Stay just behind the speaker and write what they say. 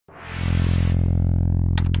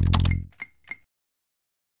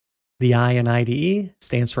The I in IDE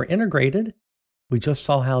stands for integrated. We just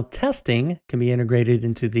saw how testing can be integrated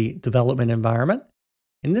into the development environment.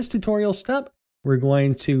 In this tutorial step, we're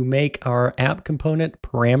going to make our app component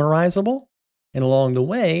parameterizable, and along the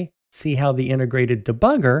way, see how the integrated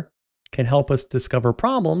debugger can help us discover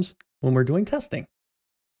problems when we're doing testing.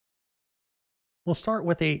 We'll start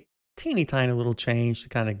with a teeny tiny little change to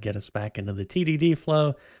kind of get us back into the TDD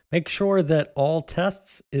flow. Make sure that all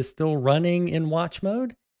tests is still running in watch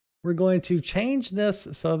mode. We're going to change this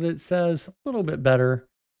so that it says a little bit better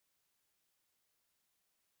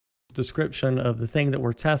description of the thing that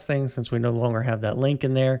we're testing, since we no longer have that link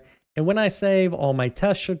in there. And when I save, all my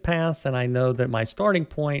tests should pass, and I know that my starting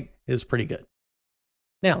point is pretty good.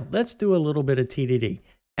 Now, let's do a little bit of TDD.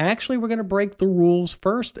 Actually, we're going to break the rules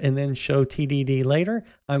first and then show TDD later.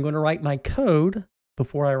 I'm going to write my code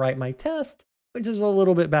before I write my test, which is a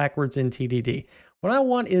little bit backwards in TDD. What I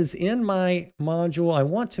want is in my module, I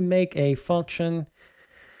want to make a function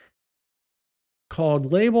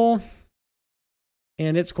called label,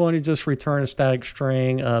 and it's going to just return a static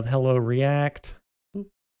string of hello React. I'm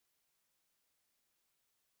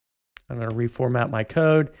going to reformat my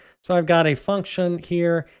code. So I've got a function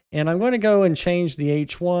here, and I'm going to go and change the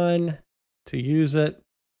H1 to use it.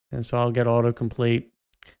 And so I'll get autocomplete,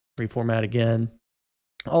 reformat again.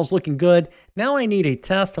 All's looking good. Now I need a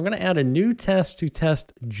test. I'm going to add a new test to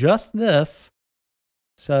test just this.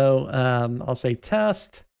 So I'll say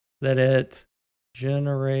test that it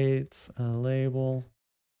generates a label.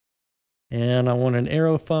 And I want an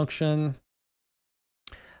arrow function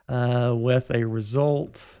with a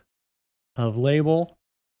result of label.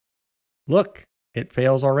 Look, it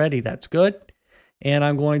fails already. That's good. And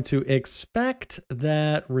I'm going to expect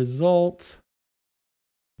that result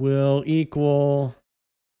will equal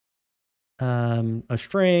a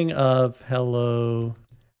string of hello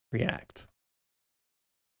React.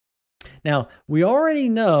 Now, we already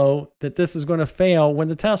know that this is going to fail when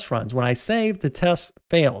the test runs. When I save, the test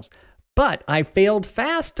fails. But I failed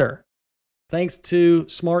faster. Thanks to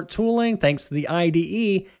smart tooling, thanks to the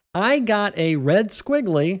IDE, I got a red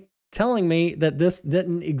squiggly telling me that this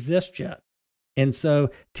didn't exist yet. And so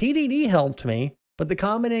TDD helped me, but the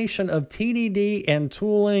combination of TDD and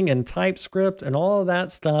tooling and TypeScript and all of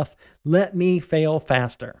that stuff let me fail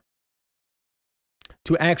faster.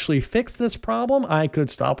 To actually fix this problem, I could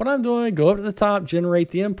stop what I'm doing, go up to the top, generate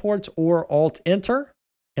the imports, or Alt-Enter,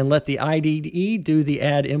 and let the IDE do the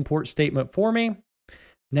add import statement for me.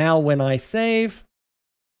 Now when I save,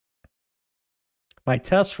 my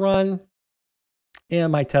test run,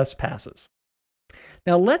 and my test passes.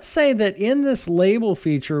 Now let's say that in this label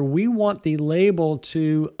feature, we want the label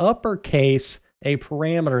to uppercase a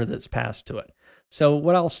parameter that's passed to it. So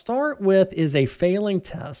what I'll start with is a failing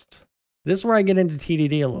test. This is where I get into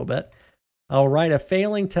TDD a little bit. I'll write a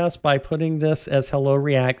failing test by putting this as hello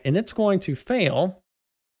React, and it's going to fail.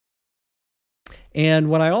 And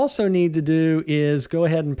what I also need to do is go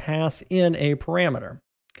ahead and pass in a parameter.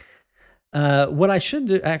 What I should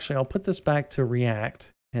do, actually, I'll put this back to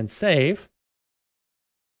React and save.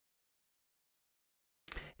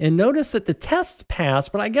 And notice that the tests pass,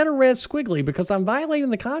 but I get a red squiggly because I'm violating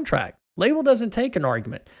the contract. Label doesn't take an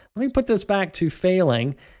argument. Let me put this back to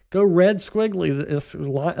failing. Go red squiggly,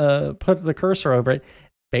 put the cursor over it.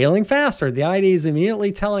 Failing faster. The IDE is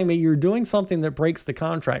immediately telling me you're doing something that breaks the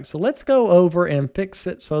contract. So let's go over and fix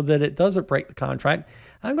it so that it doesn't break the contract.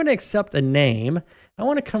 I'm going to accept a name. I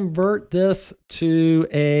want to convert this to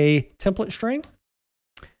a template string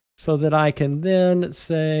so that I can then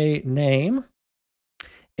say name.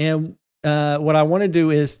 And what I want to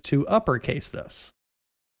do is to uppercase this.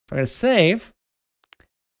 I'm going to save.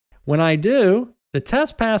 When I do, the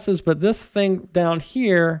test passes, but this thing down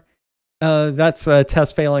here, that's a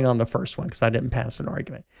test failing on the first one because I didn't pass an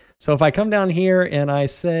argument. So if I come down here and I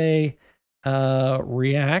say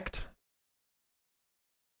React,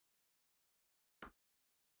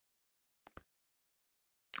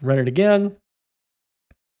 run it again.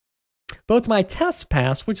 Both my tests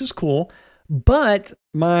pass, which is cool, but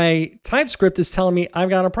my TypeScript is telling me I've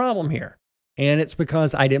got a problem here. And it's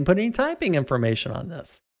because I didn't put any typing information on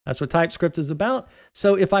this. That's what TypeScript is about.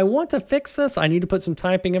 So if I want to fix this, I need to put some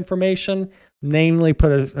typing information, namely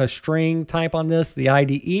put a string type on this. The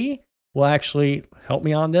IDE will actually help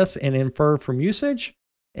me on this and infer from usage.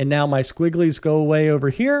 And now my squigglies go away over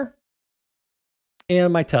here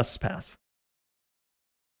and my tests pass.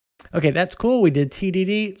 Okay, that's cool. We did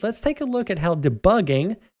TDD. Let's take a look at how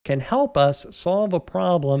debugging can help us solve a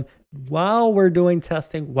problem while we're doing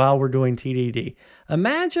testing, while we're doing TDD.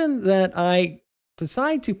 Imagine that I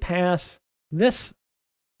decide to pass this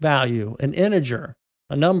value, an integer,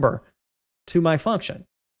 a number, to my function.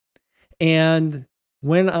 And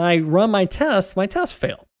when I run my tests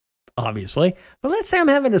fail, obviously. But let's say I'm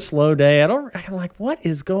having a slow day. I'm like, what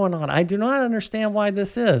is going on? I do not understand why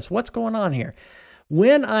this is. What's going on here?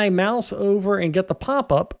 When I mouse over and get the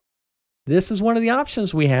pop-up, this is one of the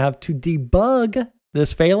options we have to debug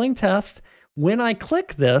this failing test. When I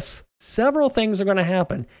click this, several things are going to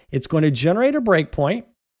happen. It's going to generate a breakpoint,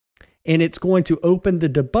 and it's going to open the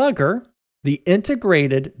debugger, the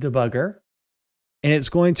integrated debugger, and it's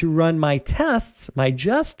going to run my tests, my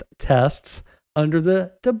just tests, under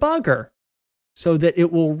the debugger so that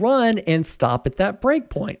it will run and stop at that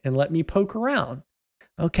breakpoint and let me poke around.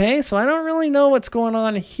 Okay, so I don't really know what's going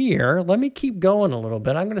on here. Let me keep going a little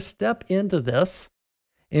bit. I'm going to step into this,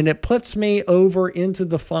 and it puts me over into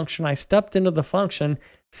the function. I stepped into the function,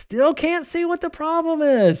 still can't see what the problem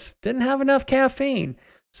is. Didn't have enough caffeine.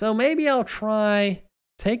 So maybe I'll try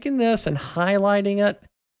taking this and highlighting it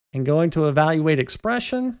and going to evaluate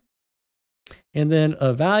expression, and then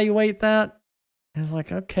evaluate that. And it's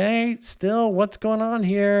like, okay, still, what's going on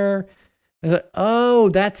here? Oh,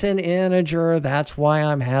 that's an integer. That's why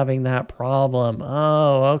I'm having that problem.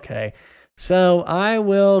 Oh, okay. So I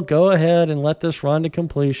will go ahead and let this run to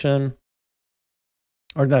completion.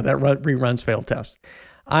 Or no, that reruns failed test.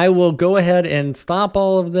 I will go ahead and stop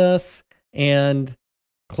all of this and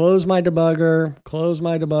close my debugger,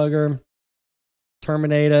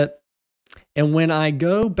 terminate it. And when I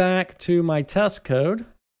go back to my test code,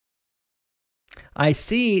 I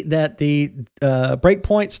see that the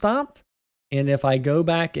breakpoint stopped. And if I go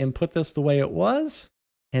back and put this the way it was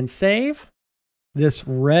and save, this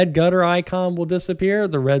red gutter icon will disappear,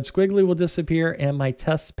 the red squiggly will disappear, and my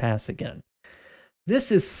tests pass again.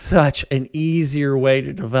 This is such an easier way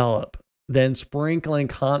to develop than sprinkling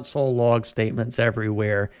console log statements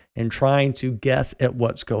everywhere and trying to guess at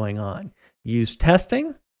what's going on. Use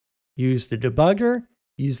testing, use the debugger,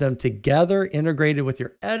 use them together, integrated with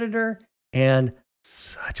your editor, and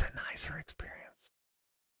such a nicer experience.